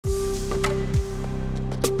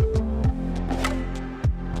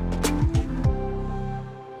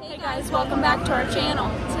welcome back to our channel.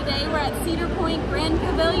 Today we're at Cedar Point Grand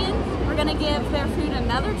Pavilion. We're gonna give their food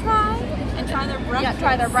another try and try their breakfast. Yeah,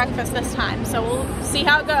 try their breakfast this time. So we'll see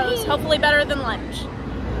how it goes. Hopefully better than lunch.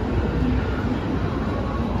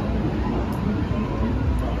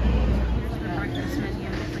 Breakfast menu,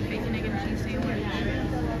 like bacon, egg, and cheese sandwich,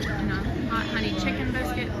 and a hot honey chicken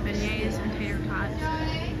biscuit, beignets, and tater tots.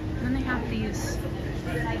 And then they have these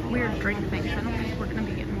weird drink things. I don't think we're gonna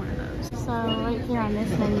be getting one of those. So right here on this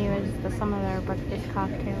menu is some of their breakfast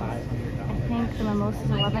cocktails. I think the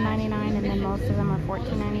mimosas are $11.99 and then most of them are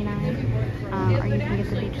 $14.99. Or you can get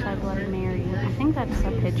the beachside Bloody Mary. I think that's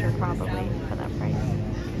a pitcher probably for that price.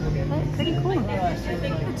 But pretty cool.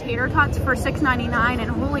 The tater tots for $6.99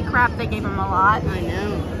 and holy crap, they gave them a lot. I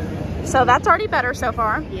know. So that's already better so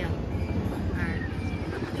far. Yeah. Alright.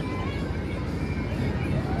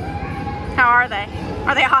 How are they?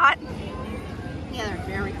 Are they hot? Yeah, they're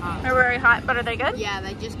very hot. They're very hot, but are they good? Yeah,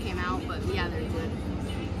 they just came out, but yeah, they're good.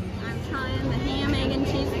 I'm trying the ham, egg, and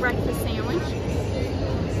cheese breakfast sandwich.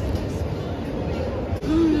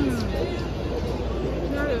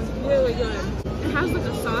 That is really good. It has like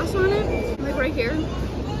a sauce on it, like right here.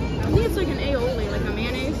 I think it's like an aioli, like a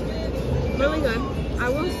mayonnaise. Really good. I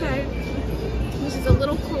will say, this is a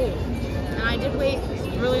little cold. And I did wait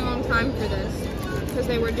a really long time for this because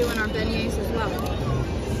they were doing our beignets as well.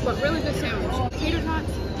 But really good sandwich. Tater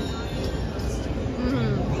tots.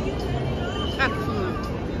 Excellent.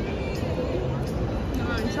 You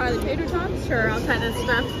want to try the tater tots? Sure, I'll try this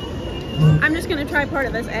stuff. I'm just going to try part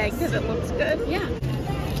of this egg because it looks good. Yeah.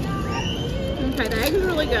 Okay, the egg is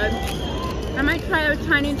really good. I might try a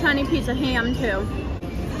tiny, tiny piece of ham too.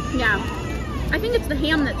 Yeah. I think it's the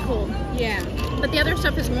ham that's cold. Yeah. But the other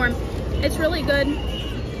stuff is warm. It's really good.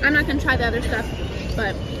 I'm not going to try the other stuff,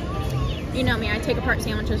 but you know me, I take apart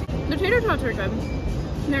sandwiches. The tater tots are good.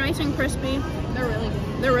 They're nice and crispy. They're really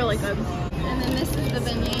good. They're really good. And then this is the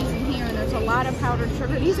beignets in here, and there's a lot of powdered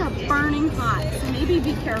sugar. These are burning hot, so maybe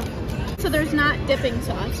be careful. So there's not dipping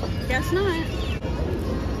sauce? Guess not.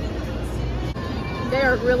 They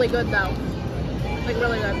are really good though. Like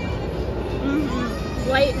really good.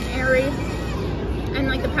 Light and airy. And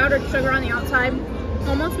like the powdered sugar on the outside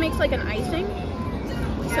almost makes like an icing.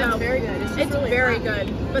 Yeah, So it's very good. It's It's really very hot.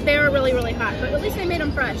 good. But they are really, really hot. But at least they made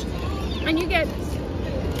them fresh. And you get,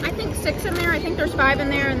 I think 6 in there. I think there's 5 in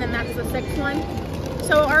there, and then that's the 6th one.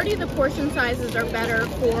 So already the portion sizes are better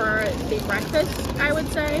for the breakfast, I would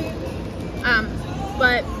say.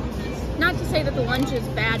 But not to say that the lunch is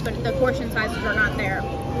bad, but the portion sizes are not there.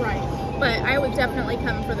 Right. But I would definitely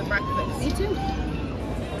come for the breakfast. Me too.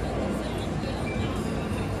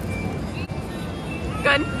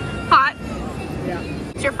 Good? Hot? Yeah.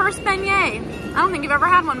 It's your first beignet. I don't think you've ever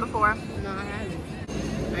had one before. No, I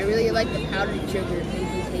haven't. I really like the powdered sugar. It makes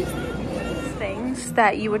me taste it. Things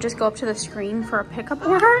that you would just go up to the screen for a pickup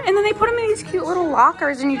order, and then they put them in these cute little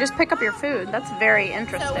lockers and you just pick up your food. That's very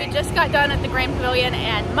interesting. So we just got done at the Grand Pavilion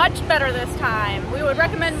and much better this time. We would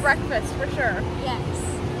recommend breakfast for sure. Yes.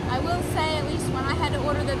 I will say, at least when I had to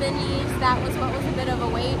order the beignets, that was what was a bit of a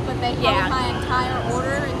wait, but they held my entire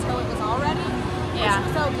order until it was all ready, which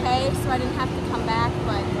was okay, so I didn't have to come back,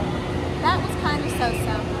 but that was kind of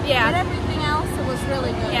so-so. Yeah. But everything else, it was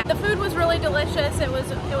really good. Yeah. The food was really delicious. It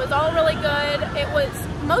was all really good. It was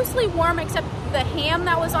mostly warm except the ham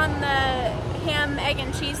that was on the ham, egg,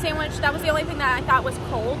 and cheese sandwich. That was the only thing that I thought was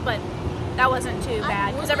cold, but that wasn't too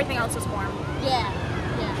bad because everything else was warm. Yeah.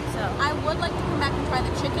 So I would like to come back and try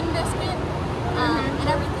the chicken biscuit and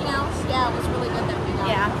everything else. Yeah, it was really good that we got.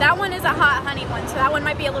 Yeah, that one is a hot honey one, so that one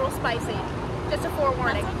might be a little spicy. Just a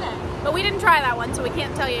forewarning. That's okay. But we didn't try that one, so we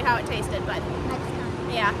can't tell you how it tasted. But Next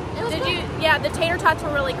time. yeah, It was good. Yeah, the tater tots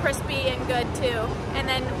were really crispy and good too, and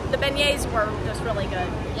then the beignets were just really good.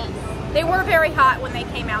 Yes. They were very hot when they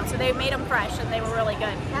came out, so they made them fresh and they were really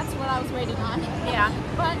good. That's what I was waiting on. Yeah.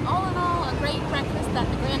 But all in all, a great breakfast at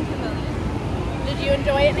the Grand Pavilion. Did you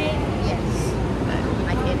enjoy it, Nate? Yes.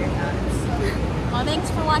 I tater tots. Well, thanks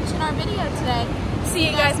for watching our video today. See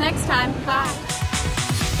you guys next time. Bye.